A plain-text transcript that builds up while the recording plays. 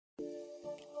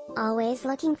Always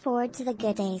looking forward to the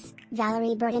good days,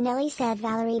 Valerie Bertinelli said.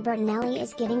 Valerie Bertinelli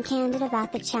is getting candid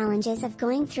about the challenges of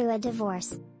going through a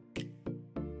divorce.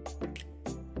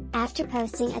 After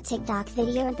posting a TikTok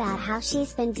video about how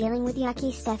she's been dealing with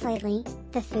yucky stuff lately,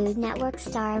 the Food Network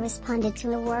star responded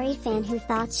to a worried fan who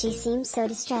thought she seemed so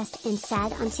distressed and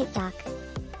sad on TikTok.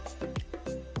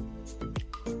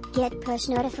 Get push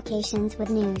notifications with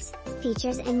news,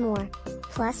 features and more.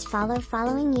 Plus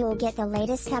following you'll get the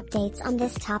latest updates on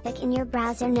this topic in your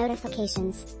browser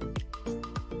notifications.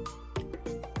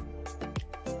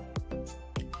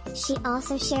 She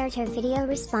also shared her video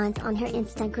response on her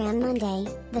Instagram Monday,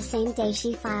 the same day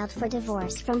she filed for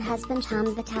divorce from husband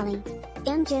Vitale.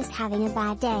 "I'm just having a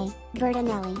bad day,"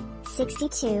 Bertinelli,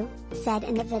 62, said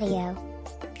in the video.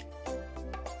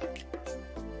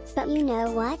 "But you know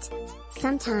what?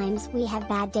 Sometimes we have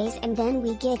bad days and then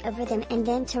we get over them, and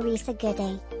then tomorrow's a good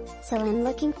day. So I'm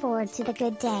looking forward to the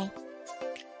good day.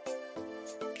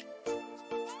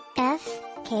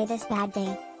 This bad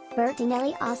day."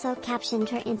 Bertinelli also captioned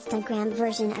her Instagram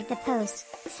version of the post,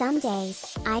 "Some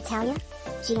days, I tell ya?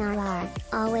 GRR,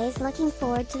 always looking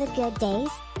forward to the good days?"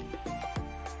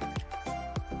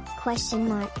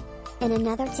 In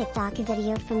another TikTok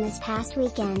video from this past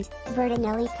weekend,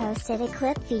 Bertinelli posted a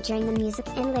clip featuring the music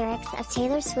and lyrics of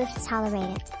Taylor Swift's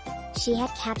Tolerate It. She had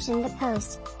captioned the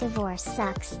post, "Divorce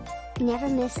sucks. Never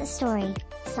miss a story.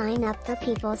 Sign up for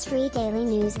People's free daily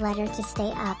newsletter to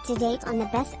stay up to date on the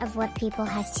best of what People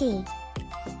has tea."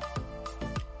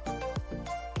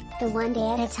 The One Day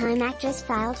at a Time actress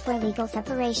filed for legal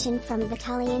separation from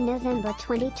Vitale in November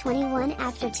 2021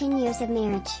 after 10 years of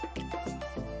marriage.